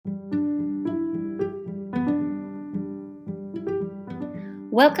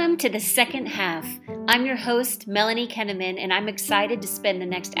Welcome to the second half. I'm your host, Melanie Kenneman, and I'm excited to spend the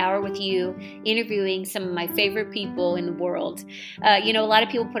next hour with you interviewing some of my favorite people in the world. A lot of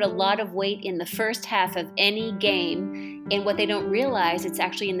people put a lot of weight in the first half of any game, and what they don't realize, it's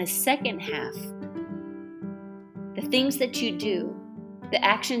actually in the second half. The things that you do, the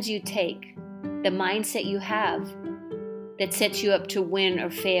actions you take, the mindset you have that sets you up to win or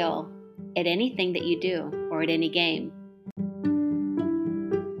fail at anything that you do or at any game.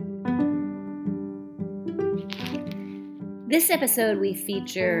 This episode, we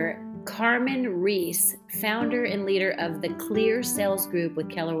feature Carmen Reese, founder and leader of the Clear Sales Group with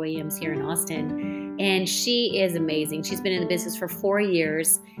Keller Williams here in Austin. And she is amazing. She's been in the business for 4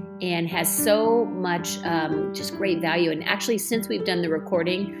 years and has so much just great value. And actually, since we've done the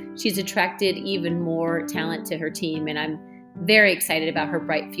recording, she's attracted even more talent to her team. And I'm very excited about her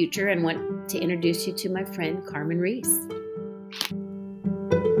bright future and want to introduce you to my friend, Carmen Reese.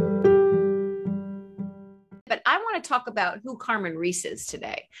 But I want to talk about who Carmen Reese is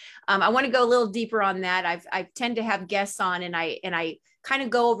today. I want to go a little deeper on that. I tend to have guests on and I kind of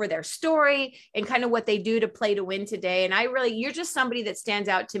go over their story and kind of what they do to play to win today. And you're just somebody that stands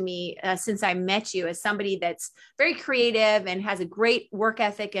out to me since I met you as somebody that's very creative and has a great work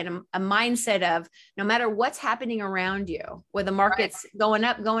ethic and a mindset of no matter what's happening around you, whether the market's going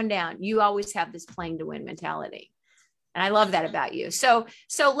up, going down, you always have this playing to win mentality. And I love that about you. So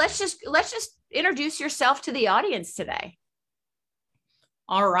let's just introduce yourself to the audience today.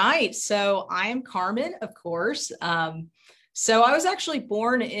 All right. So I'm Carmen, of course. So I was actually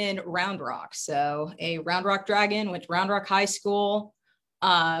born in Round Rock. So a Round Rock Dragon, went to Round Rock High School.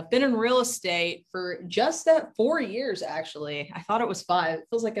 Been in real estate for just that 4 years, actually. I thought it was 5. It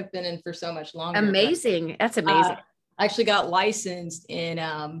feels like I've been in for so much longer. Amazing. That's amazing. I actually got licensed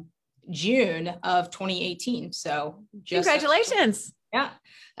in June of 2018. So congratulations. Yeah,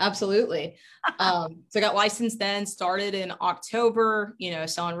 absolutely. So I got licensed then, started in October,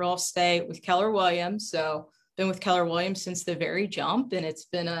 selling real estate with Keller Williams. So been with Keller Williams since the very jump. And it's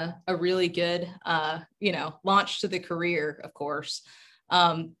been a really good, launch to the career, of course.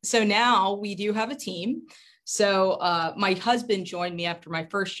 So now we do have a team. So my husband joined me after my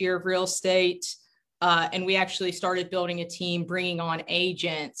first year of real estate. And we actually started building a team, bringing on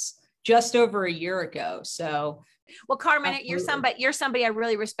agents just over a year ago. So, well, Carmen, you're somebody I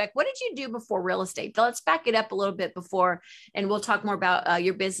really respect. What did you do before real estate? Let's back it up a little bit before, and we'll talk more about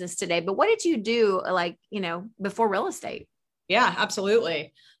your business today. But what did you do before real estate? Yeah,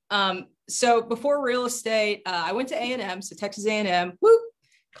 absolutely. So before real estate, I went to A&M, so Texas A&M,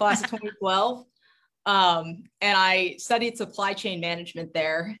 class of 2012. And I studied supply chain management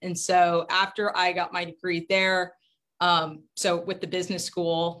there. And so after I got my degree there, so with the business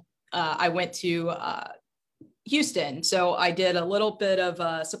school, I went to Houston. So I did a little bit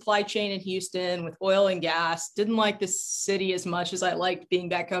of supply chain in Houston with oil and gas. Didn't like the city as much as I liked being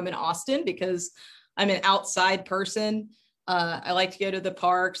back home in Austin because I'm an outside person. I like to go to the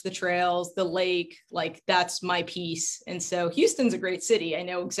parks, the trails, the lake, like that's my piece. And so Houston's a great city. I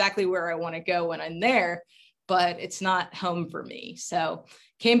know exactly where I want to go when I'm there, but it's not home for me. So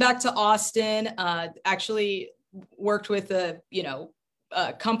came back to Austin, actually worked with a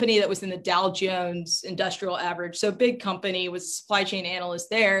company that was in the Dow Jones Industrial Average. So big company, was a supply chain analyst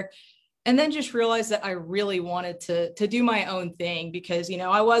there. And then just realized that I really wanted to do my own thing because,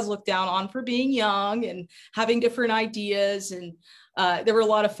 I was looked down on for being young and having different ideas. And there were a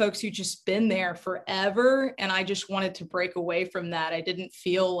lot of folks who just been there forever. And I just wanted to break away from that. I didn't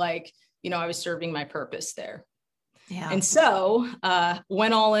feel like, I was serving my purpose there. Yeah. And so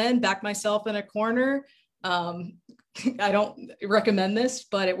went all in, backed myself in a corner. I don't recommend this,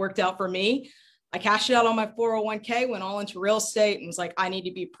 but it worked out for me. I cashed it out on my 401k, went all into real estate and was like, I need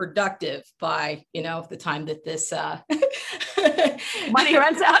to be productive by, the time that this money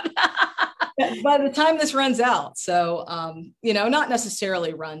runs out. By the time this runs out. So, not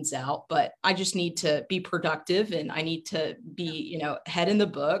necessarily runs out, but I just need to be productive and I need to be, head in the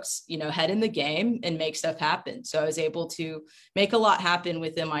books, head in the game and make stuff happen. So I was able to make a lot happen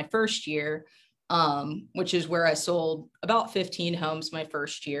within my first year. Which is where I sold about 15 homes my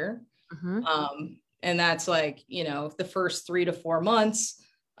first year. Mm-hmm. And that's the first 3 to 4 months,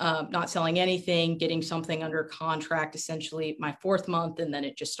 not selling anything, getting something under contract, essentially my 4th month. And then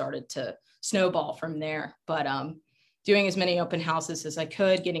it just started to snowball from there. But doing as many open houses as I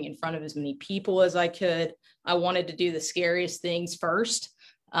could, getting in front of as many people as I could. I wanted to do the scariest things first.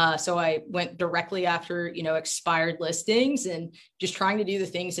 So I went directly after, expired listings and just trying to do the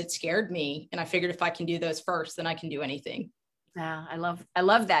things that scared me. And I figured if I can do those first, then I can do anything. Yeah, I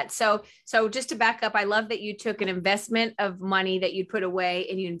love that. So just to back up, I love that you took an investment of money that you'd put away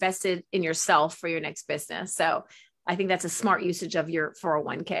and you invested in yourself for your next business. So I think that's a smart usage of your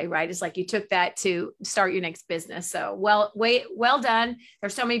 401k, right? It's like you took that to start your next business. So well done.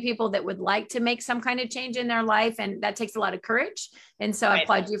 There's so many people that would like to make some kind of change in their life, and that takes a lot of courage. And so I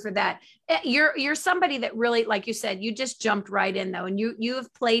applaud you for that. You're somebody that really, like you said, you just jumped right in though, and you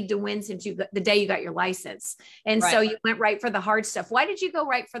have played to win since the day you got your license, and so you went right for the hard stuff. Why did you go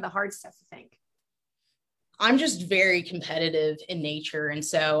right for the hard stuff, you think? I'm just very competitive in nature. And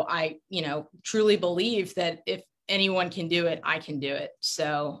so I, truly believe that if anyone can do it, I can do it.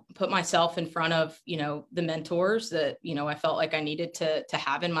 So put myself in front of, the mentors that, I felt like I needed to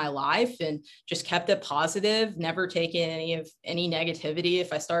have in my life, and just kept it positive, never taken any negativity.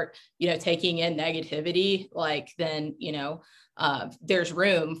 If I start, taking in negativity, then, there's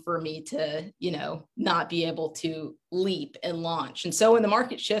room for me to, not be able to leap and launch. And so when the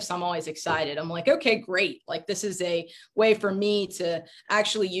market shifts, I'm always excited. I'm like, okay, great. Like, this is a way for me to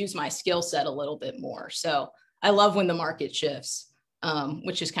actually use my skill set a little bit more. So I love when the market shifts,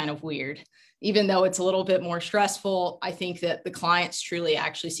 which is kind of weird. Even though it's a little bit more stressful, I think that the clients truly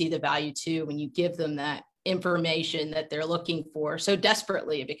actually see the value too when you give them that information that they're looking for so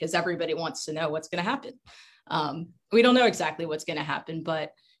desperately, because everybody wants to know what's going to happen. We don't know exactly what's going to happen,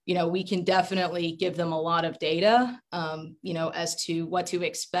 but we can definitely give them a lot of data, as to what to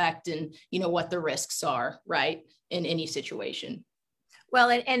expect and, what the risks are, right, in any situation. Well,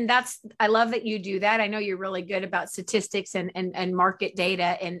 and I love that you do that. I know you're really good about statistics and market data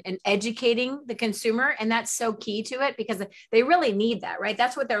and educating the consumer. And that's so key to it, because they really need that, right?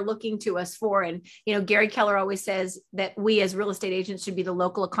 That's what they're looking to us for. And, Gary Keller always says that we as real estate agents should be the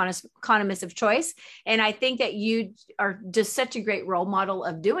local economists of choice. And I think that you are just such a great role model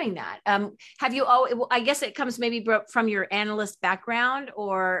of doing that. I guess it comes maybe from your analyst background,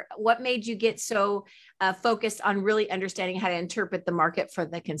 or what made you get so focused on really understanding how to interpret the market for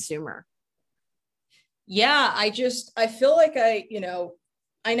the consumer? Yeah, I feel like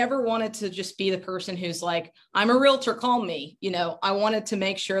I never wanted to just be the person who's like, I'm a realtor, call me. I wanted to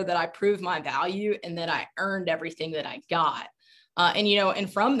make sure that I proved my value and that I earned everything that I got.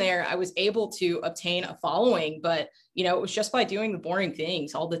 And from there, I was able to obtain a following, but, it was just by doing the boring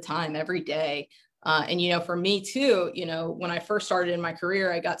things all the time, every day. For me too, when I first started in my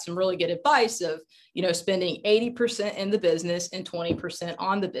career, I got some really good advice of, spending 80% in the business and 20%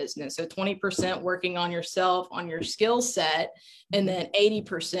 on the business. So 20% working on yourself, on your skill set, and then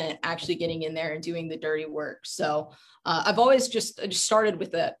 80% actually getting in there and doing the dirty work. So I've always just started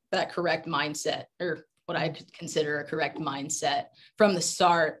with that correct mindset, or what I could consider a correct mindset from the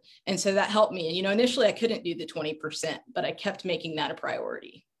start. And so that helped me. And, initially I couldn't do the 20%, but I kept making that a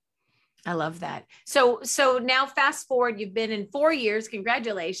priority. I love that. So now fast forward, you've been in 4 years.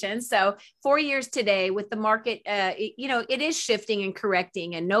 Congratulations. So 4 years today with the market, it is shifting and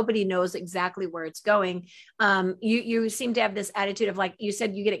correcting, and nobody knows exactly where it's going. You seem to have this attitude of, like you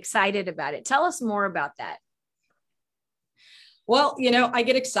said, you get excited about it. Tell us more about that. Well, I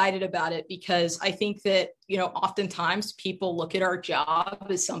get excited about it because I think that, oftentimes people look at our job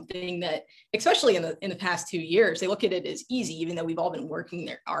as something that, especially in the past 2 years, they look at it as easy, even though we've all been working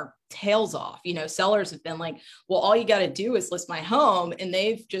our tails off. Sellers have been like, well, all you got to do is list my home. And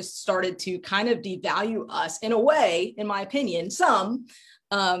they've just started to kind of devalue us in a way, in my opinion,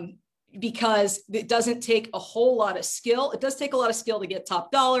 because it doesn't take a whole lot of skill. It does take a lot of skill to get top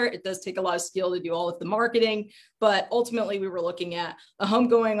dollar. It does take a lot of skill to do all of the marketing, but ultimately we were looking at a home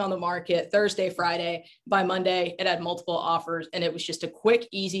going on the market Thursday, Friday. By Monday, it had multiple offers, and it was just a quick,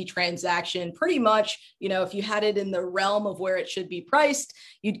 easy transaction. Pretty much, if you had it in the realm of where it should be priced,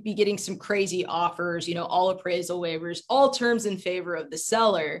 you'd be getting some crazy offers, all appraisal waivers, all terms in favor of the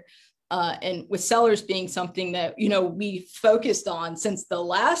seller. And with sellers being something that, we focused on since the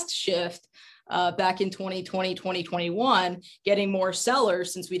last shift back in 2020, 2021, getting more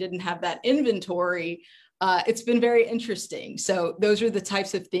sellers since we didn't have that inventory. It's been very interesting. So those are the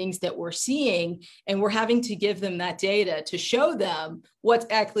types of things that we're seeing, and we're having to give them that data to show them what's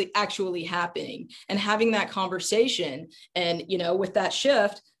actually happening, and having that conversation. And, with that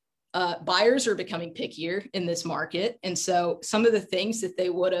shift, buyers are becoming pickier in this market. And so some of the things that they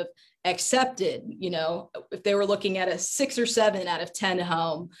would have accepted, if they were looking at a 6 or 7 out of 10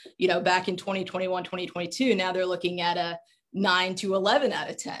 home, back in 2021, 2022, now they're looking at a 9 to 11 out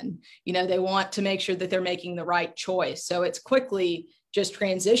of 10. They want to make sure that they're making the right choice. So it's quickly, just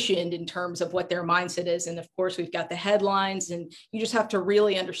transitioned in terms of what their mindset is. And of course, we've got the headlines, and you just have to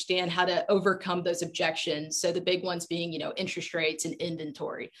really understand how to overcome those objections. So the big ones being, interest rates and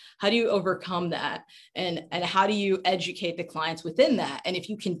inventory. How do you overcome that? And how do you educate the clients within that? And if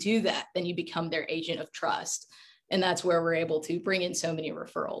you can do that, then you become their agent of trust. And that's where we're able to bring in so many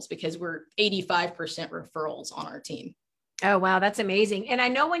referrals, because we're 85% referrals on our team. Oh, wow. That's amazing. And I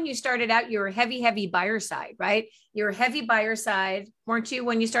know when you started out, you were heavy buyer side, right? You were heavy buyer side, weren't you?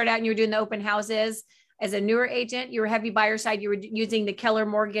 When you started out and you were doing the open houses as a newer agent, you were heavy buyer side. You were using the Keller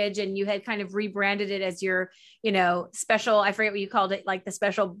Mortgage, and you had kind of rebranded it as your, special, I forget what you called it, like the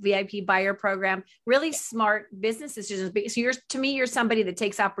special VIP buyer program. Really smart business decisions. So to me, you're somebody that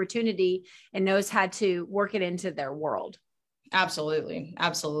takes opportunity and knows how to work it into their world. Absolutely.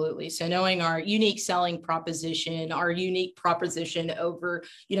 Absolutely. So knowing our unique selling proposition, our unique proposition over,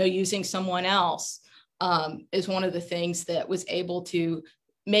 using someone else is one of the things that was able to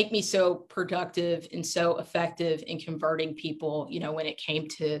make me so productive and so effective in converting people, when it came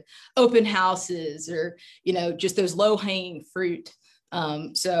to open houses or, just those low hanging fruit.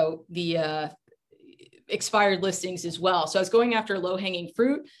 So the expired listings as well. So I was going after low hanging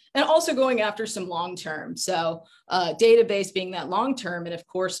fruit and also going after some long term. So database being that long term. And of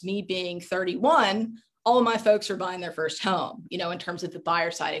course, me being 31, all of my folks are buying their first home, in terms of the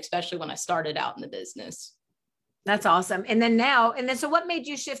buyer side, especially when I started out in the business. That's awesome. And then so what made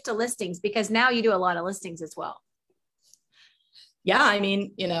you shift to listings? Because now you do a lot of listings as well. Yeah, I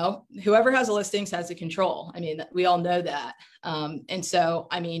mean, whoever has the listings has the control. I mean, we all know that. And so,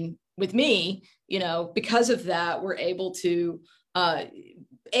 I mean, with me, because of that, we're able to,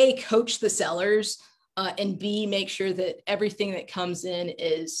 A, coach the sellers, and B, make sure that everything that comes in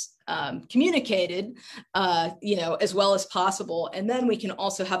is communicated, as well as possible. And then we can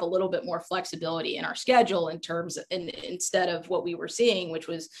also have a little bit more flexibility in our schedule instead of what we were seeing, which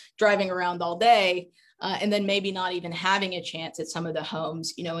was driving around all day, and then maybe not even having a chance at some of the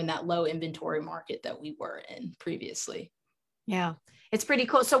homes, in that low inventory market that we were in previously. Yeah. It's pretty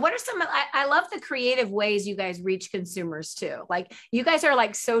cool. So what are I love the creative ways you guys reach consumers too. Like you guys are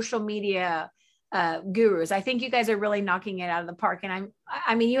like social media gurus. I think you guys are really knocking it out of the park. And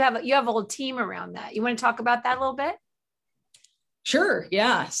I mean, you have a whole team around that. You want to talk about that a little bit? Sure.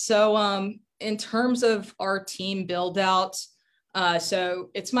 Yeah. So in terms of our team build out, so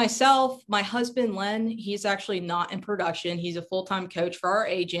it's myself, my husband, Len. He's actually not in production. He's a full-time coach for our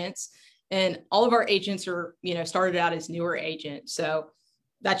agents. And all of our agents are, started out as newer agents. So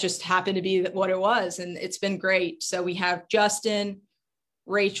that just happened to be what it was. And it's been great. So we have Justin,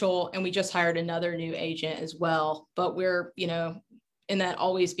 Rachel, and we just hired another new agent as well. But we're, in that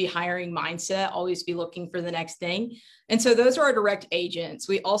always be hiring mindset, always be looking for the next thing. And so those are our direct agents.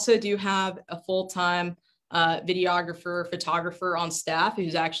 We also do have a full-time videographer, photographer on staff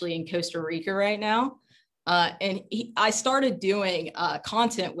who's actually in Costa Rica right now. And I started doing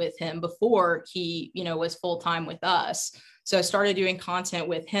content with him before he, was full-time with us. So I started doing content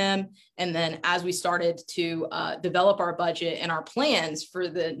with him. And then as we started to develop our budget and our plans for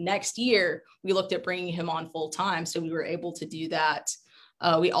the next year, we looked at bringing him on full-time. So we were able to do that.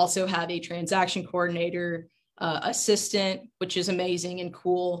 We also have a transaction coordinator, assistant, which is amazing and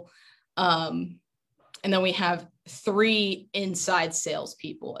cool. And then we have 3 inside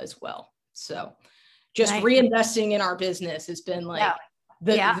salespeople as well. So just reinvesting in our business has been like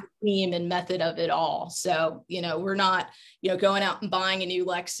the theme and method of it all. So, we're not, going out and buying a new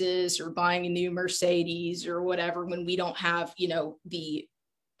Lexus or buying a new Mercedes or whatever when we don't have, the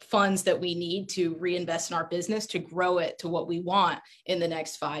funds that we need to reinvest in our business to grow it to what we want in the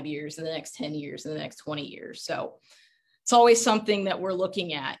next 5 years, in the next 10 years, in the next 20 years. So it's always something that we're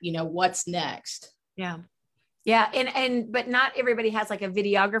looking at, what's next. Yeah. Yeah. But not everybody has like a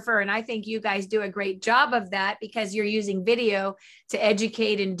videographer. And I think you guys do a great job of that because you're using video to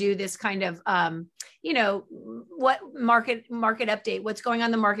educate and do this kind of, what market update, what's going on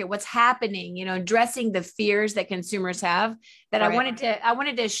in the market, what's happening, addressing the fears that consumers have that right. I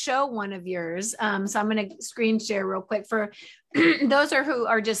wanted to show one of yours. So I'm going to screen share real quick for those who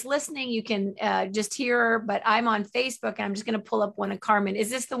are just listening. You can just hear her, but I'm on Facebook and I'm just going to pull up one of Carmen. Is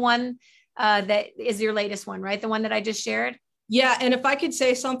this the one that is your latest one, right? The one that I just shared? Yeah. And if I could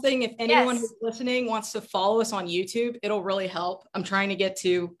say something, if anyone who's listening wants to follow us on YouTube, it'll really help. I'm trying to get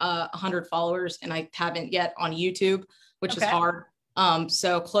to 100 followers and I haven't yet on YouTube, which is hard.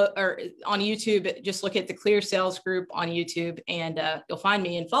 So on YouTube, just look at the Clear Sales Group on YouTube and you'll find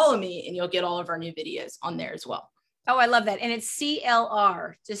me and follow me and you'll get all of our new videos on there as well. Oh, I love that. And it's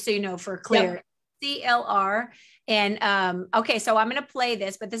CLR, just so you know, for Clear. Yep. CLR. And okay, so I'm going to play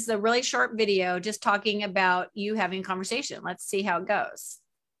this, but this is a really short video just talking about you having a conversation. Let's see how it goes.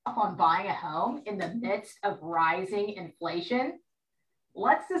 On buying a home in the midst of rising inflation?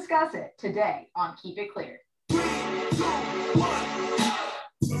 Let's discuss it today on Keep It Clear.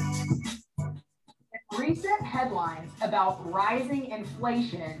 Recent headlines about rising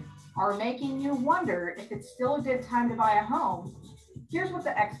inflation are making you wonder if it's still a good time to buy a home. Here's what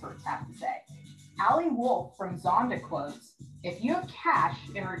the experts have to say. Ali Wolf from Zonda quotes, "If you have cash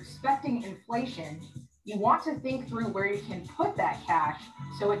and are expecting inflation, you want to think through where you can put that cash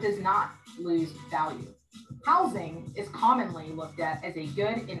so it does not lose value." Housing is commonly looked at as a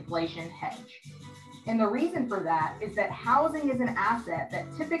good inflation hedge. And the reason for that is that housing is an asset that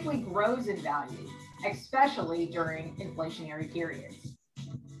typically grows in value, especially during inflationary periods.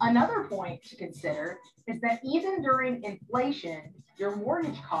 Another point to consider is that even during inflation, your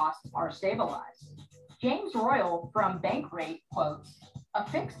mortgage costs are stabilized. James Royal from Bankrate quotes, "A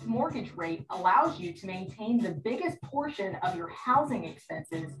fixed mortgage rate allows you to maintain the biggest portion of your housing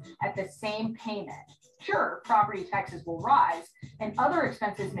expenses at the same payment. Sure, property taxes will rise and other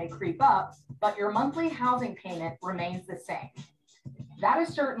expenses may creep up, but your monthly housing payment remains the same." That is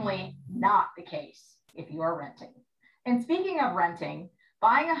certainly not the case if you are renting. And speaking of renting,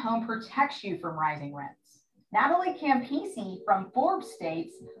 buying a home protects you from rising rents. Natalie Campisi from Forbes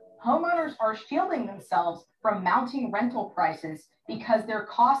states, "Homeowners are shielding themselves from mounting rental prices because their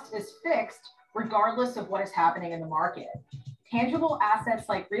cost is fixed regardless of what is happening in the market. Tangible assets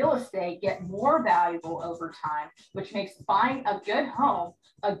like real estate get more valuable over time, which makes buying a good home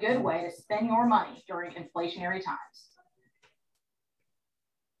a good way to spend your money during inflationary times."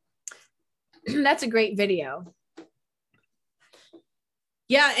 That's a great video.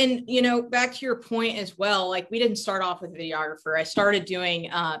 Yeah. And, back to your point as well, like we didn't start off with a videographer. I started doing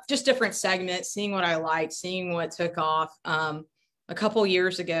just different segments, seeing what I liked, seeing what took off. A couple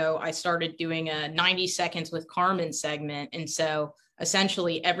years ago, I started doing a 90 seconds with Carmen segment. And so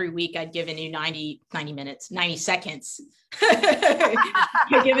essentially every week I'd give a new 90 seconds.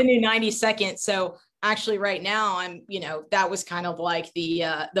 I'd give a new 90 seconds. So actually right now I'm, that was kind of like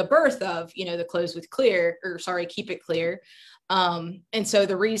the birth of, the Close with Clear, Keep It Clear. And so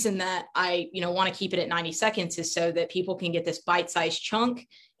the reason that I, want to keep it at 90 seconds is so that people can get this bite-sized chunk.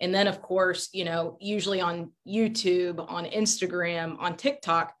 And then of course, usually on YouTube, on Instagram, on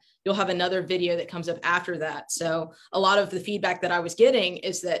TikTok, you'll have another video that comes up after that. So a lot of the feedback that I was getting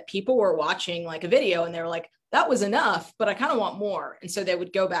is that people were watching like a video and they were like, that was enough, but I kind of want more. And so they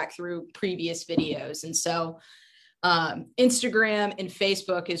would go back through previous videos. And so Instagram and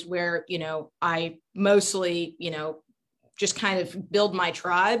Facebook is where, I mostly, just kind of build my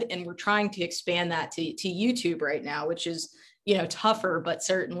tribe. And we're trying to expand that to YouTube right now, which is, tougher, but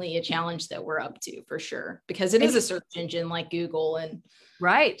certainly a challenge that we're up to for sure, because it is a search engine like Google and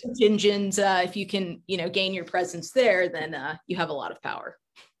right. Search engines. If you can, gain your presence there, then you have a lot of power.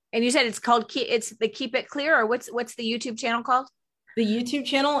 And you said it's called it's the Keep It Clear, or what's the YouTube channel called? The YouTube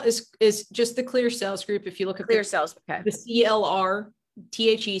channel is just the Clear Sales Group. If you look at Clear Sales, okay. The CLR,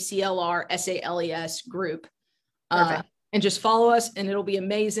 THECLR group. Perfect. And just follow us and it'll be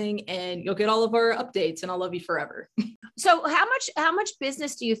amazing. And you'll get all of our updates and I'll love you forever. So how much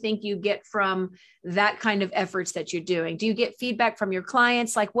business do you think you get from that kind of efforts that you're doing? Do you get feedback from your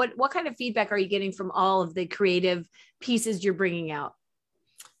clients? Like what kind of feedback are you getting from all of the creative pieces you're bringing out?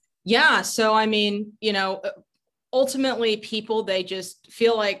 Yeah. So, I mean, ultimately people, they just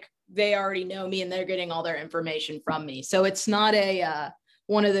feel like they already know me and they're getting all their information from me. So it's not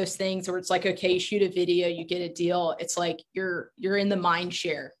one of those things where it's like, okay, shoot a video, you get a deal. It's like you're in the mind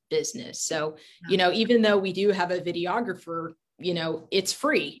share business. So, even though we do have a videographer, it's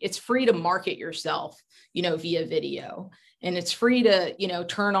free. It's free to market yourself, via video. And it's free to,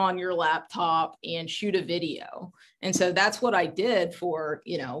 turn on your laptop and shoot a video. And so that's what I did for,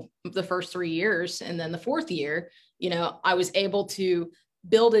 the first 3 years. And then the fourth year, I was able to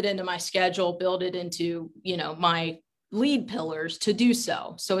build it into my schedule, build it into, my lead pillars to do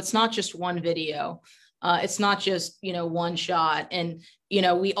so. So it's not just one video. It's not just, one shot. And,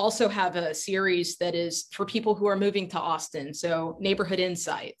 we also have a series that is for people who are moving to Austin. So neighborhood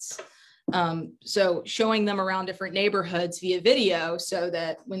insights. So showing them around different neighborhoods via video so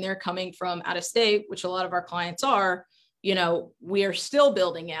that when they're coming from out of state, which a lot of our clients are, we are still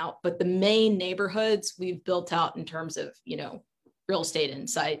building out, but the main neighborhoods we've built out in terms of, real estate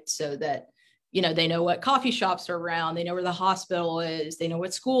insights so that, they know what coffee shops are around, they know where the hospital is, they know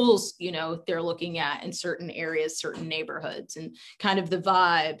what schools, they're looking at in certain areas, certain neighborhoods, and kind of the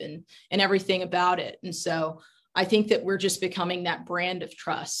vibe and everything about it. And so I think that we're just becoming that brand of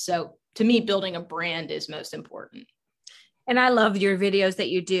trust. So to me, building a brand is most important. And I love your videos that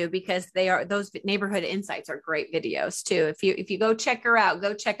you do, because those neighborhood insights are great videos too. If you go check her out,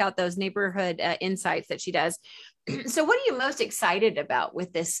 go check out those neighborhood insights that she does. So what are you most excited about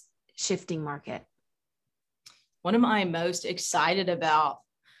with this shifting market? What am I most excited about?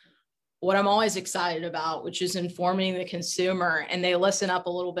 What I'm always excited about, which is informing the consumer, and they listen up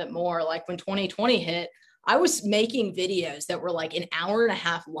a little bit more. Like when 2020 hit, I was making videos that were like an hour and a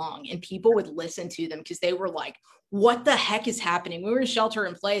half long, and people would listen to them because they were like, what the heck is happening? We were in shelter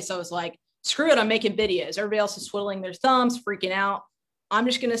in place. I was like, screw it, I'm making videos. Everybody else is twiddling their thumbs, freaking out. I'm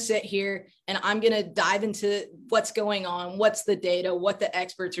just going to sit here and I'm going to dive into what's going on, what's the data, what the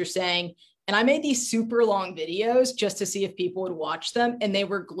experts are saying. And I made these super long videos just to see if people would watch them, and they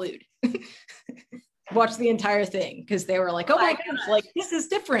were glued. Watch the entire thing because they were like, oh my gosh, like this is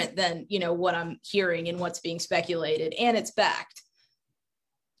different than, what I'm hearing and what's being speculated, and it's backed.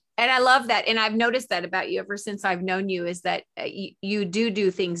 And I love that. And I've noticed that about you ever since I've known you, is that you do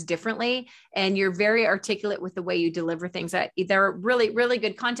things differently, and you're very articulate with the way you deliver things. They're really, really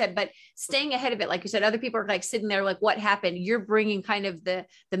good content, but staying ahead of it. Like you said, other people are like sitting there like, what happened? You're bringing kind of the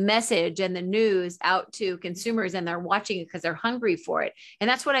message and the news out to consumers, and they're watching it because they're hungry for it. And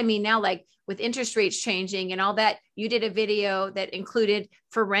that's what I mean now, like with interest rates changing and all that. You did a video that included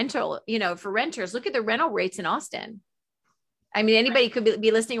for rental, for renters. Look at the rental rates in Austin. I mean, anybody could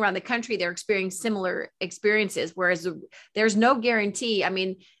be listening around the country. They're experiencing similar experiences, whereas there's no guarantee. I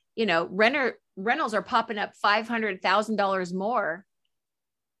mean, rentals are popping up $500,000 more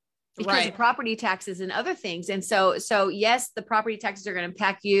because of property taxes and other things. And so yes, the property taxes are going to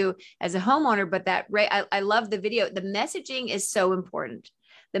impact you as a homeowner, but that rate, I love the video. The messaging is so important.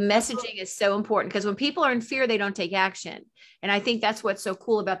 The messaging is so important because when people are in fear, they don't take action. And I think that's what's so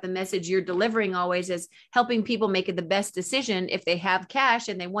cool about the message you're delivering always, is helping people make it the best decision if they have cash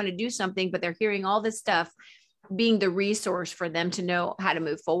and they want to do something, but they're hearing all this stuff, being the resource for them to know how to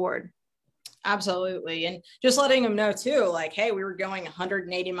move forward. Absolutely. And just letting them know too, like, hey, we were going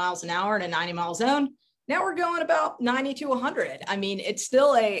 180 miles an hour in a 90-mile zone. Now we're going about 90 to 100. I mean, it's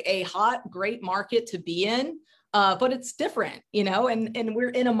still a hot, great market to be in. But it's different, and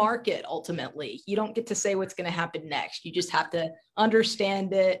we're in a market. Ultimately, you don't get to say what's going to happen next. You just have to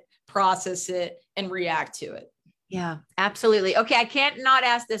understand it, process it, and react to it. Yeah, absolutely. Okay. I can't not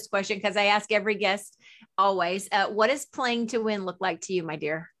ask this question because I ask every guest always, what does playing to win look like to you, my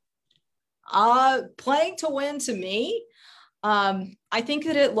dear? Playing to win to me, I think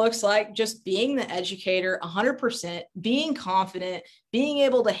that it looks like just being the educator 100%, being confident, being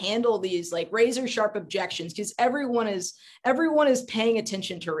able to handle these like razor sharp objections, because everyone is paying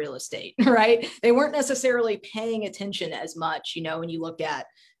attention to real estate, right? They weren't necessarily paying attention as much, when you look at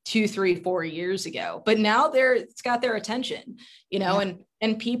 2, 3, 4 years ago, but now it's got their attention,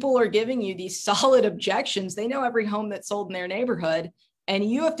 and people are giving you these solid objections. They know every home that's sold in their neighborhood, and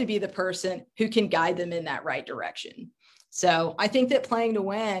you have to be the person who can guide them in that right direction. So I think that playing to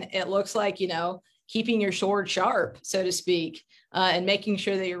win, it looks like, keeping your sword sharp, so to speak, and making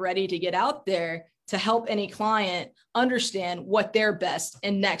sure that you're ready to get out there to help any client understand what their best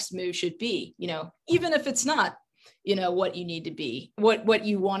and next move should be, even if it's not, what you need to be, what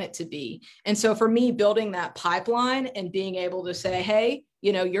you want it to be. And so for me, building that pipeline and being able to say, hey,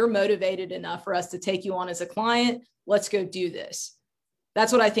 you're motivated enough for us to take you on as a client. Let's go do this.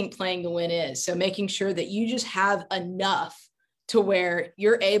 That's what I think playing to win is. So making sure that you just have enough to where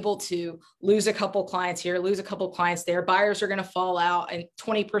you're able to lose a couple clients here, lose a couple clients there. Buyers are going to fall out, and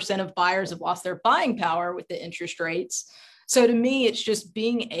 20% of buyers have lost their buying power with the interest rates. So to me, it's just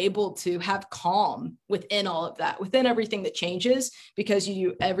being able to have calm within all of that, within everything that changes, because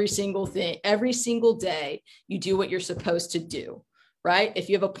you do every single thing, every single day, you do what you're supposed to do. Right? If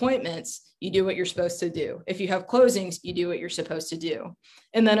you have appointments, you do what you're supposed to do. If you have closings, you do what you're supposed to do.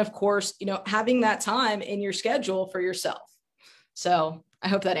 And then of course, having that time in your schedule for yourself. So I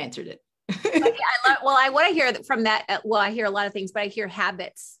hope that answered it. I want to hear from that. I hear a lot of things, but I hear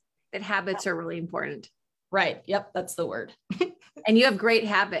habits, that habits are really important. Right. Yep. That's the word. And you have great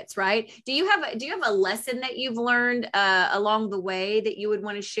habits, right? Do you have a lesson that you've learned along the way that you would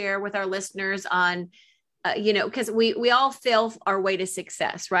want to share with our listeners on, because we all fail our way to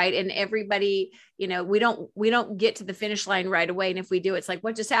success, right? And everybody, we don't get to the finish line right away. And if we do, it's like,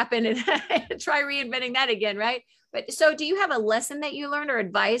 what just happened? And try reinventing that again, right? But so do you have a lesson that you learned or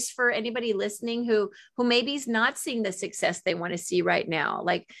advice for anybody listening who maybe is not seeing the success they want to see right now?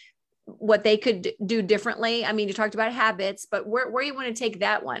 Like what they could do differently? I mean, you talked about habits, but where you want to take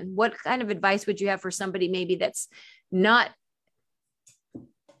that one? What kind of advice would you have for somebody maybe that's not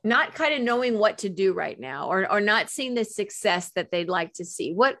not kind of knowing what to do right now, or not seeing the success that they'd like to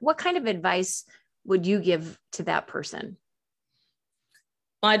see. What kind of advice would you give to that person?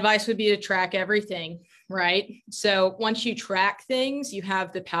 My advice would be to track everything, right? So once you track things, you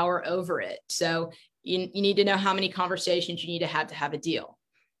have the power over it. So you need to know how many conversations you need to have a deal,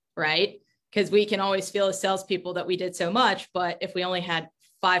 right? Because we can always feel as salespeople that we did so much, but if we only had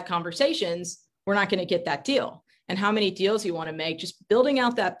 5 conversations, we're not going to get that deal. And how many deals you want to make, just building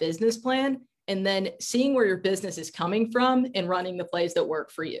out that business plan and then seeing where your business is coming from and running the plays that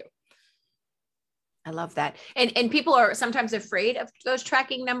work for you. I love that. And people are sometimes afraid of those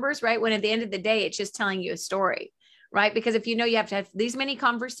tracking numbers, right? When at the end of the day, it's just telling you a story, right? Because if you know you have to have these many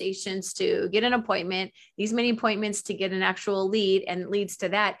conversations to get an appointment, these many appointments to get an actual lead, and leads to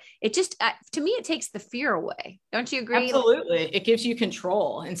that, it just, to me, it takes the fear away. Don't you agree? Absolutely. It gives you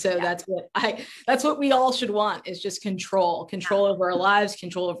control. And so that's what we all should want, is just control over our lives,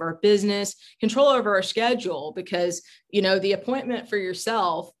 control over our business, control over our schedule, because, the appointment for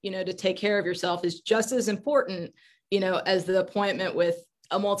yourself, to take care of yourself is just as important, as the appointment with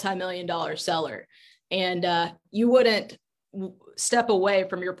a multi-million-dollar seller. And you wouldn't step away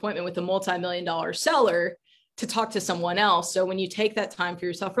from your appointment with a multi-million-dollar seller to talk to someone else. So when you take that time for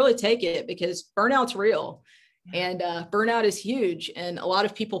yourself, really take it, because burnout's real. And burnout is huge. And a lot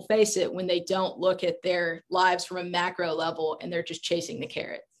of people face it when they don't look at their lives from a macro level and they're just chasing the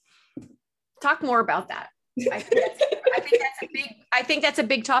carrot. Talk more about that. I think that's a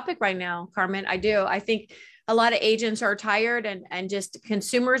big topic right now, Carmen. I do. I think a lot of agents are tired, and just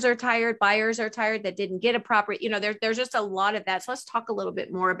consumers are tired, buyers are tired that didn't get a proper, there's just a lot of that. So let's talk a little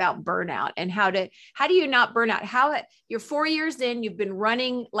bit more about burnout and how do you not burn out? You're 4 years in, you've been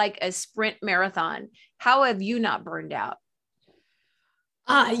running like a sprint marathon. How have you not burned out?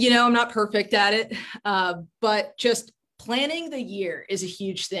 I'm not perfect at it, but just planning the year is a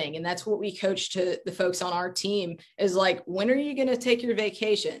huge thing. And that's what we coach to the folks on our team, is like, when are you going to take your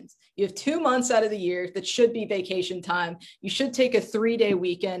vacations? You have 2 months out of the year that should be vacation time. You should take a 3-day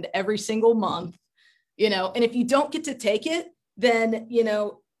weekend every single month, and if you don't get to take it, then,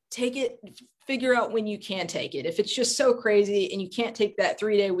 take it, figure out when you can take it. If it's just so crazy and you can't take that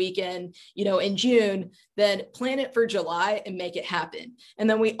 3-day weekend, in June, then plan it for July and make it happen. And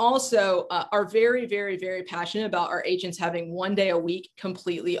then we also are very, very, very passionate about our agents having 1 day a week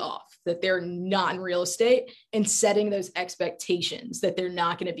completely off, that they're not in real estate, and setting those expectations that they're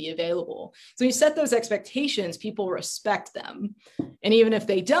not going to be available. So you set those expectations, people respect them. And even if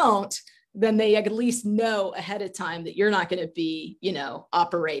they don't, then they at least know ahead of time that you're not going to be,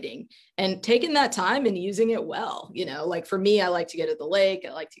 operating, and taking that time and using it well. Like for me, I like to go to the lake.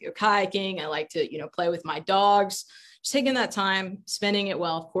 I like to go kayaking. I like to, play with my dogs. Just taking that time, spending it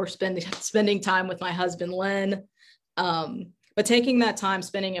well, of course, spending time with my husband, Len. But taking that time,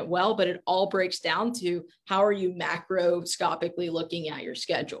 spending it well, but it all breaks down to, how are you macroscopically looking at your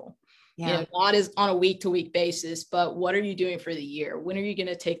schedule? Yeah. Not as on a week-to-week basis, but what are you doing for the year? When are you going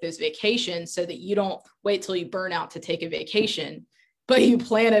to take those vacations, so that you don't wait till you burn out to take a vacation, but you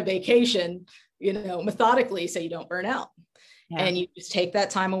plan a vacation, methodically, so you don't burn out. Yeah. And you just take that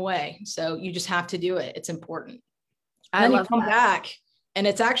time away. So you just have to do it. It's important. And then you come back, and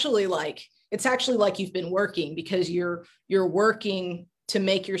it's actually like you've been working, because you're working to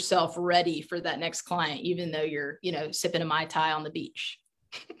make yourself ready for that next client, even though you're, sipping a Mai Tai on the beach.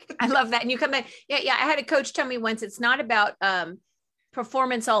 I love that. And you come back. Yeah. I had a coach tell me once, it's not about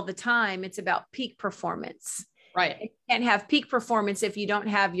performance all the time. It's about peak performance. Right. You can't have peak performance if you don't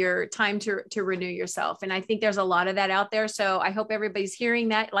have your time to renew yourself. And I think there's a lot of that out there. So I hope everybody's hearing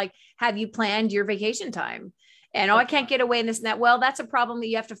that. Like, have you planned your vacation time? And I can't get away in this and that. Well, that's a problem that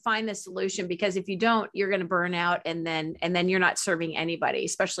you have to find the solution, because if you don't, you're going to burn out, and then you're not serving anybody,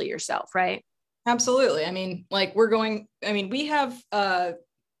 especially yourself. Right. Absolutely. I mean, we have, 4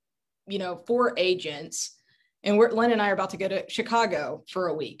 agents, and Len and I are about to go to Chicago for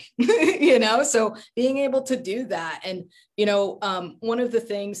a week, so being able to do that. And, one of the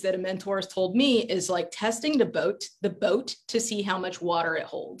things that a mentor has told me is like testing the boat to see how much water it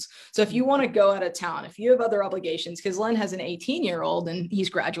holds. So if you want to go out of town, if you have other obligations, because Len has an 18-year-old and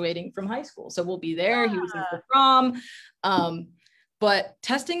he's graduating from high school, so we'll be there. He was in the prom. But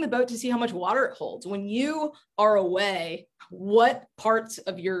testing the boat to see how much water it holds. When you are away, what parts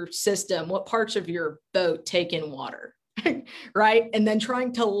of your system, what parts of your boat take in water, right? And then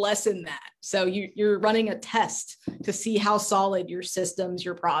trying to lessen that. So you're running a test to see how solid your systems,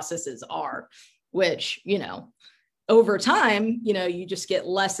 your processes are, which, over time, you just get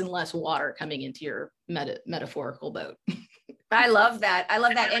less and less water coming into your metaphorical boat. I love that. I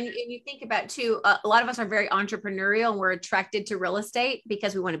love that. And you think about too, a lot of us are very entrepreneurial and we're attracted to real estate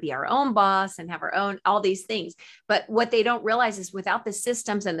because we want to be our own boss and have our own, all these things. But what they don't realize is without the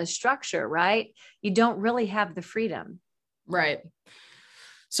systems and the structure, right? You don't really have the freedom. Right.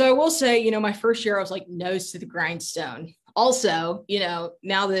 So I will say, my first year, I was like nose to the grindstone. Also,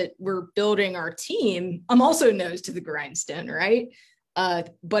 now that we're building our team, I'm also nose to the grindstone, right?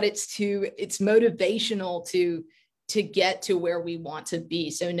 But it's motivational to get to where we want to be.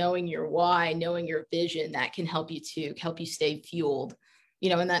 So knowing your why, knowing your vision, that can help you stay fueled,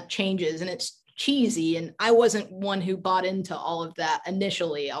 and that changes, and it's cheesy. And I wasn't one who bought into all of that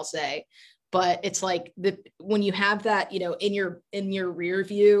initially, I'll say, but it's like when you have that, in your rear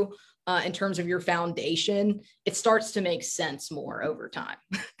view, in terms of your foundation, it starts to make sense more over time.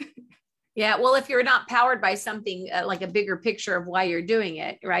 Yeah. Well, if you're not powered by something like a bigger picture of why you're doing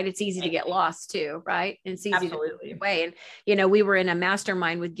it, right, it's easy to get lost too, right? And it's easy Absolutely. to go away. And, we were in a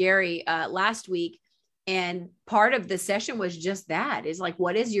mastermind with Gary last week, and part of the session was just that, is like,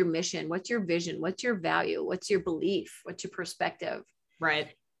 what is your mission? What's your vision? What's your value? What's your belief? What's your perspective? Right.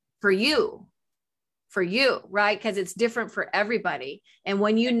 For you, right? Because it's different for everybody. And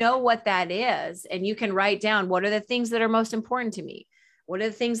when you know what that is, and you can write down, what are the things that are most important to me? What are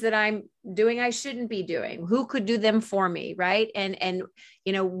the things that I'm doing I shouldn't be doing? Who could do them for me, right? And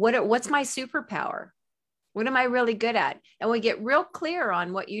what's my superpower? What am I really good at? And we get real clear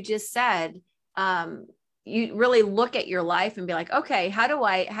on what you just said. You really look at your life and be like, okay, how do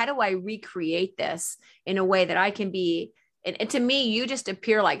I recreate this in a way that I can be? And to me, you just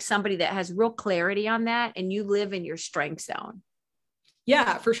appear like somebody that has real clarity on that, and you live in your strength zone.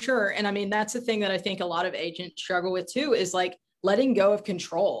 Yeah, for sure. And I mean, that's the thing that I think a lot of agents struggle with too, is like letting go of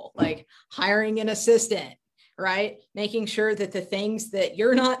control, like hiring an assistant, right? Making sure that the things that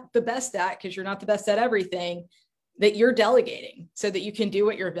you're not the best at, because you're not the best at everything, that you're delegating so that you can do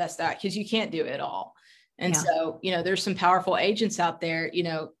what you're best at, because you can't do it all. And so, there's some powerful agents out there,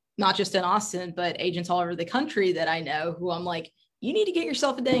 not just in Austin, but agents all over the country that I know, who I'm like, you need to get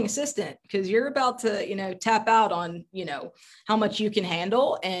yourself a dang assistant, because you're about to, tap out on, how much you can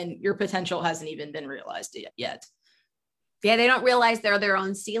handle, and your potential hasn't even been realized yet. Yeah, they don't realize they're their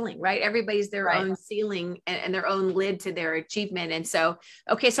own ceiling, right? Everybody's their own ceiling and their own lid to their achievement. And so,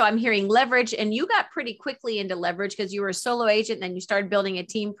 okay, so I'm hearing leverage, and you got pretty quickly into leverage because you were a solo agent, and then you started building a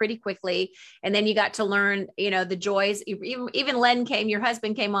team pretty quickly. And then you got to learn, the joys. Even Len came, your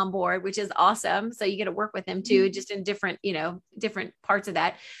husband came on board, which is awesome. So you get to work with him too, just in different parts of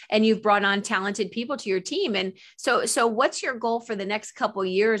that. And you've brought on talented people to your team. And so what's your goal for the next couple of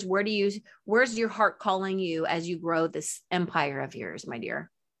years? Where's your heart calling you as you grow this empire of yours, my dear?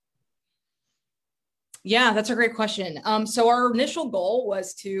 Yeah, that's a great question. So our initial goal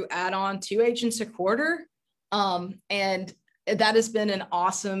was to add on 2 agents a quarter. And that has been an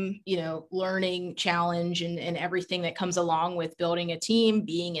awesome, learning challenge and everything that comes along with building a team,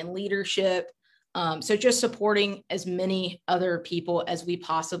 being in leadership. So just supporting as many other people as we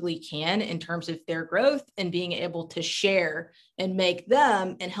possibly can in terms of their growth, and being able to share and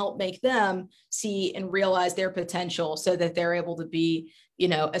help make them see and realize their potential, so that they're able to be,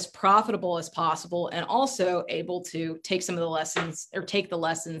 as profitable as possible, and also able to take some of the lessons, or take the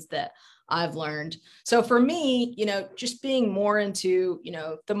lessons that I've learned. So for me, just being more into,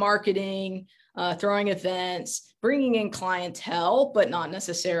 the marketing, throwing events, bringing in clientele, but not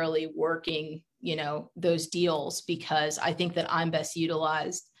necessarily working those deals, because I think that I'm best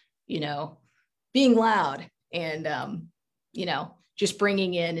utilized, being loud and, just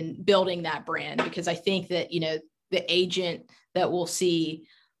bringing in and building that brand, because I think that, the agent that we'll see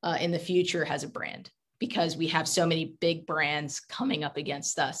in the future has a brand, because we have so many big brands coming up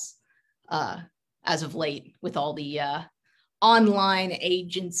against us as of late, with all the online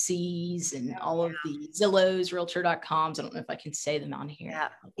agencies and all of the Zillows, Realtor.coms. I don't know if I can say them on here.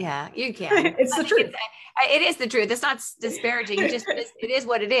 Yeah, you can. It's the truth. It is the truth. It's not disparaging. It is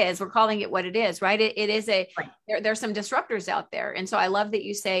what it is. We're calling it what it is, right? It is there's some disruptors out there. And so I love that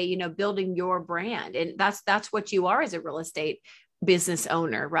you say, building your brand, and that's what you are as a real estate business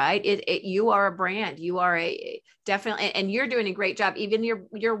owner, right? You are a brand. You are definitely, and you're doing a great job. Even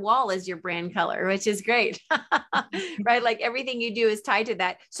your wall is your brand color, which is great, right? Like everything you do is tied to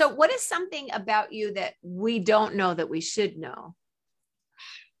that. So what is something about you that we don't know that we should know?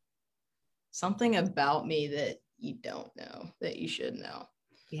 Something about me that you don't know that you should know.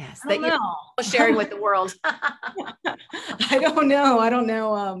 Yes. That you're sharing with the world. I don't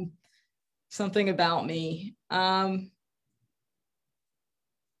know. Something about me.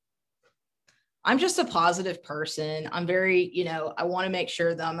 I'm just a positive person. I'm very, I want to make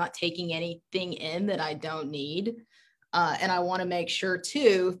sure that I'm not taking anything in that I don't need. And I want to make sure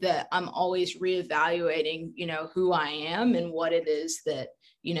too, that I'm always reevaluating, who I am and what it is that,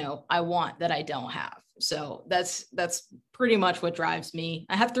 I want that I don't have. So that's pretty much what drives me.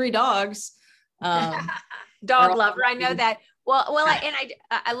 I have 3 dogs. Dog lover. I know that. Well,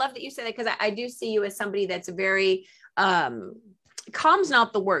 I love that you said that, because I do see you as somebody that's very, calm's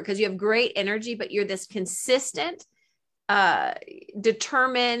not the word, because you have great energy, but you're this consistent,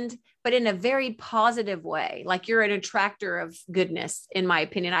 determined, but in a very positive way. Like you're an attractor of goodness, in my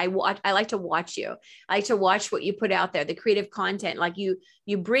opinion. I like to watch you. I like to watch what you put out there, the creative content. Like you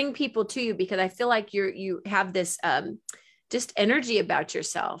bring people to you, because I feel like you have this, just energy about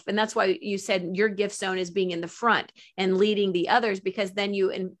yourself. And that's why you said your gift zone is being in the front and leading the others, because then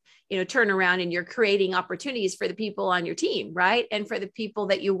you turn around and you're creating opportunities for the people on your team, right? And for the people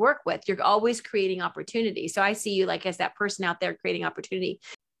that you work with, you're always creating opportunity. So I see you like as that person out there creating opportunity.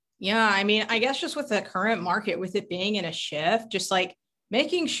 Yeah. I mean, I guess just with the current market, with it being in a shift, just like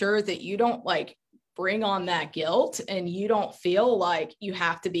making sure that you don't like bring on that guilt and you don't feel like you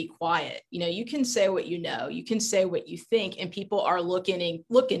have to be quiet. You can say what you can say what you think, and people are looking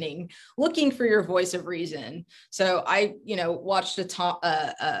for your voice of reason. So I, watched a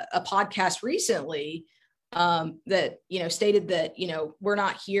podcast recently that, stated that, we're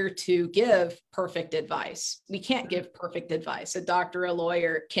not here to give perfect advice. We can't give perfect advice. A doctor, a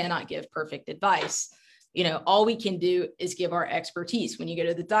lawyer cannot give perfect advice. All we can do is give our expertise. When you go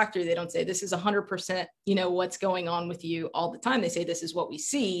to the doctor, they don't say this is 100%, what's going on with you all the time. They say this is what we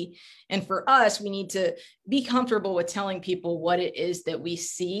see. And for us, we need to be comfortable with telling people what it is that we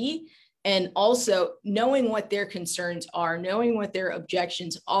see, and also knowing what their concerns are, knowing what their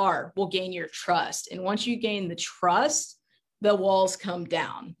objections are will gain your trust. And once you gain the trust, the walls come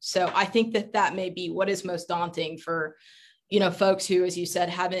down. So I think that may be what is most daunting for, folks who, as you said,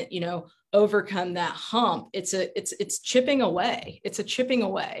 haven't, overcome that hump. It's chipping away. It's a chipping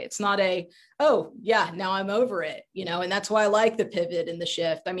away. It's not oh yeah, now I'm over it, and that's why I like the pivot and the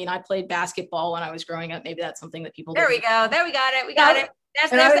shift. I mean, I played basketball when I was growing up. Maybe that's something that people. There we go. There we got it. We got it.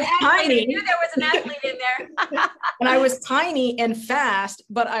 There's an athlete. I knew there was an athlete in there. And I was tiny and fast,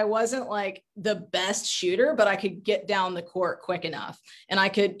 but I wasn't like the best shooter, but I could get down the court quick enough, and I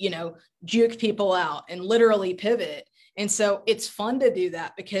could, juke people out and literally pivot. And so it's fun to do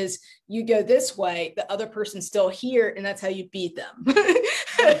that, because you go this way, the other person's still here, and that's how you beat them,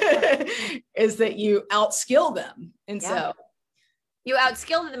 is that you outskill them. And so you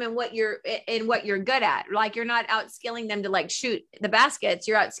outskill them in what you're good at. Like you're not outskilling them to like shoot the baskets.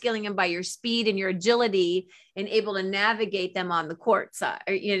 You're outskilling them by your speed and your agility and able to navigate them on the court side,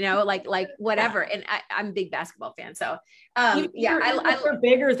 like whatever. And I'm a big basketball fan. So we're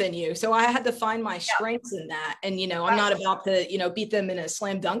bigger than you. So I had to find my strengths in that. And, I'm not about to, beat them in a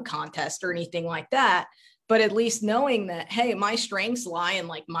slam dunk contest or anything like that, but at least knowing that, hey, my strengths lie in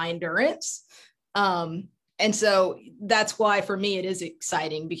like my endurance. And so that's why for me, it is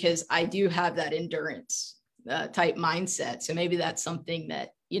exciting, because I do have that endurance type mindset. So maybe that's something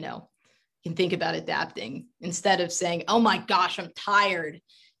that, can think about adapting, instead of saying, oh my gosh, I'm tired.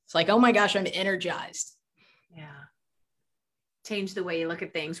 It's like, oh my gosh, I'm energized. Yeah. Change the way you look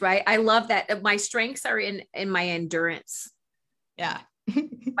at things, right? I love that. My strengths are in my endurance. Yeah.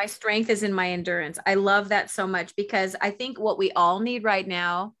 My strength is in my endurance. I love that so much, because I think what we all need right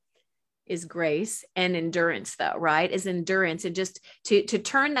now is grace and endurance, though, right? Is endurance, and just to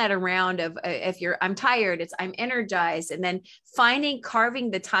turn that around of if I'm tired, it's I'm energized, and then carving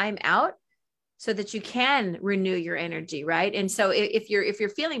the time out so that you can renew your energy, right? And so if you're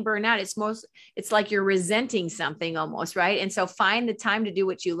feeling burnout, it's like you're resenting something almost, right? And so find the time to do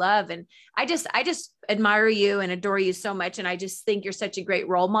what you love. And I just admire you and adore you so much, and I just think you're such a great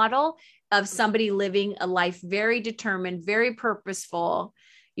role model of somebody living a life very determined, very purposeful.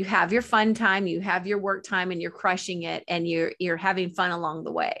 You have your fun time, you have your work time, and you're crushing it, and you're having fun along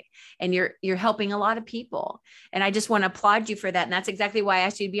the way, and you're helping a lot of people. And I just want to applaud you for that. And that's exactly why I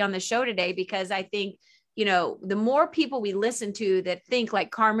asked you to be on the show today, because I think, the more people we listen to that think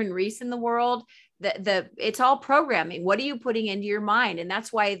like Carmen Reese in the world, it's all programming. What are you putting into your mind? And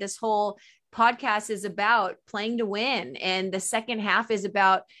that's why this whole podcast is about playing to win. And the second half is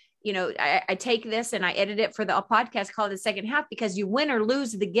about, I take this and I edit it for the podcast called The Second Half, because you win or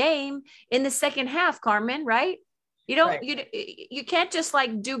lose the game in the second half, Carmen, right? You don't, right. You can't just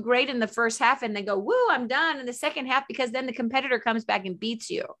like do great in the first half and then go, woo, I'm done in the second half, because then the competitor comes back and beats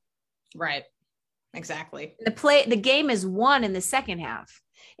you. Right. Exactly. The game is won in the second half.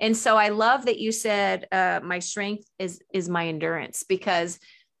 And so I love that you said, my strength is my endurance, because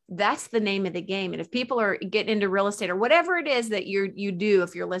that's the name of the game. And if people are getting into real estate or whatever it is that you do,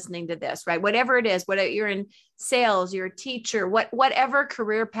 if you're listening to this, right, whatever it is, whether you're in sales, you're a teacher, whatever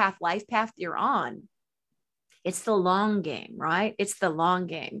career path, life path you're on, it's the long game, right? It's the long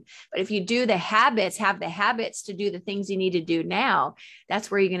game. But if you do the habits, have the habits to do the things you need to do now, that's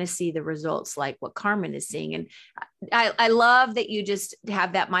where you're going to see the results like what Carmen is seeing. And I love that you just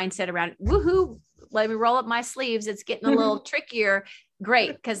have that mindset around, woohoo, let me roll up my sleeves. It's getting a little trickier.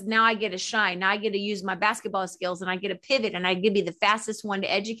 Great. Because now I get to shine. Now I get to use my basketball skills and I get to pivot and I get to be the fastest one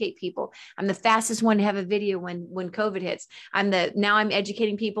to educate people. I'm the fastest one to have a video when COVID hits. Now I'm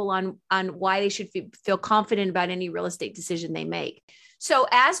educating people on why they should feel confident about any real estate decision they make. So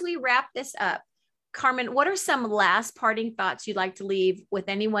as we wrap this up, Carmen, what are some last parting thoughts you'd like to leave with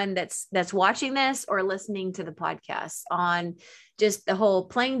anyone that's watching this or listening to the podcast on just the whole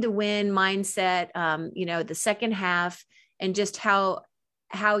playing to win mindset, the second half, and just how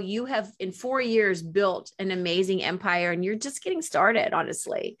you have in 4 years built an amazing empire and you're just getting started,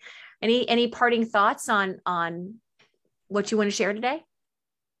 honestly. Any parting thoughts on what you want to share today?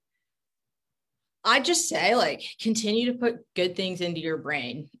 I just say, continue to put good things into your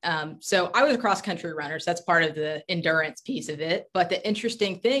brain. So I was a cross country runner, so that's part of the endurance piece of it. But the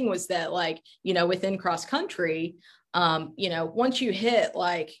interesting thing was that, within cross country, once you hit,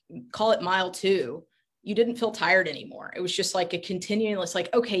 call it mile 2, you didn't feel tired anymore. It was just like a continuous,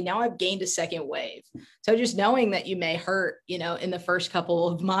 okay, now I've gained a second wave. So just knowing that you may hurt, in the first couple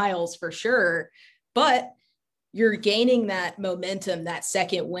of miles for sure, but you're gaining that momentum, that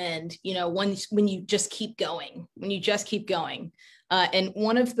second wind, when you just keep going, and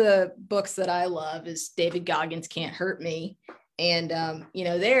one of the books that I love is David Goggins' Can't Hurt Me. And,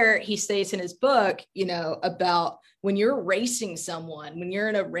 there he states in his book, about when you're racing someone, when you're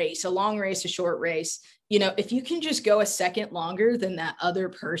in a race, a long race, a short race, if you can just go a second longer than that other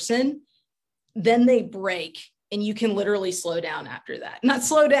person, then they break. And you can literally slow down after that. Not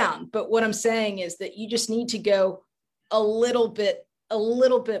slow down, but what I'm saying is that you just need to go a little bit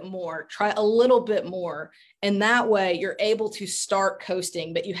more, try a little bit more. And that way you're able to start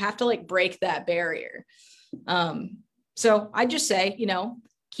coasting, but you have to break that barrier. So I just say,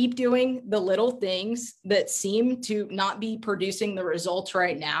 keep doing the little things that seem to not be producing the results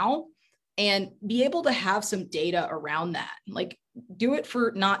right now and be able to have some data around that. Do it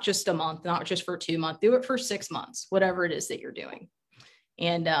for not just a month, not just for 2 months, do it for 6 months, whatever it is that you're doing.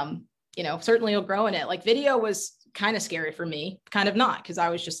 And, certainly you'll grow in it. Video was kind of scary for me, kind of not, because I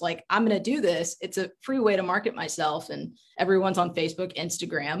was just I'm going to do this. It's a free way to market myself and everyone's on Facebook,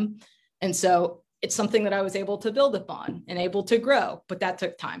 Instagram. And so it's something that I was able to build upon and able to grow, but that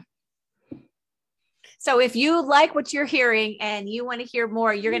took time. So if you like what you're hearing and you want to hear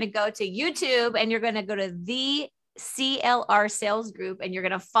more, you're going to go to YouTube and you're going to go to the CLR Sales Group, and you're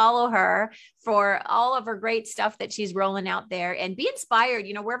going to follow her for all of her great stuff that she's rolling out there, and be inspired,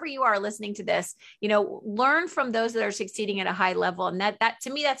 wherever you are listening to this, learn from those that are succeeding at a high level. And that to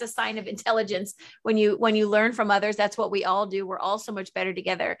me, that's a sign of intelligence. When you learn from others, that's what we all do. We're all so much better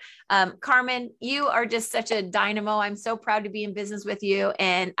together. Carmen, you are just such a dynamo. I'm so proud to be in business with you.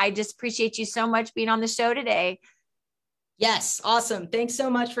 And I just appreciate you so much being on the show today. Yes. Awesome. Thanks so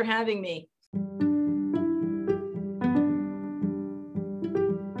much for having me.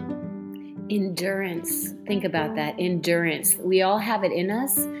 Endurance. Think about that. Endurance. We all have it in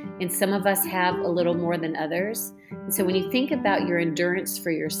us, and some of us have a little more than others. And so when you think about your endurance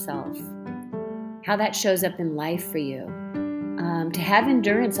for yourself, how that shows up in life for you, to have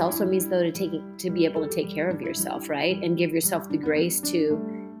endurance also means, though, to be able to take care of yourself, right? And give yourself the grace to,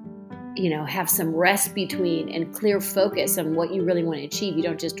 have some rest between and clear focus on what you really want to achieve. You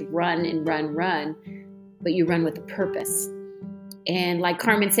don't just run and run, but you run with a purpose. And like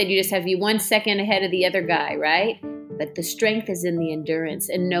Carmen said, you just have to be 1 second ahead of the other guy, right? But the strength is in the endurance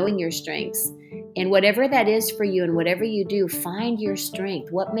and knowing your strengths. And whatever that is for you and whatever you do, find your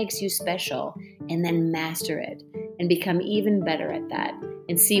strength, what makes you special, and then master it and become even better at that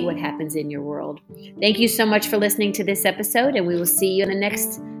and see what happens in your world. Thank you so much for listening to this episode, and we will see you in the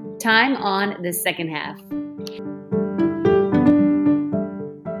next time on the second half.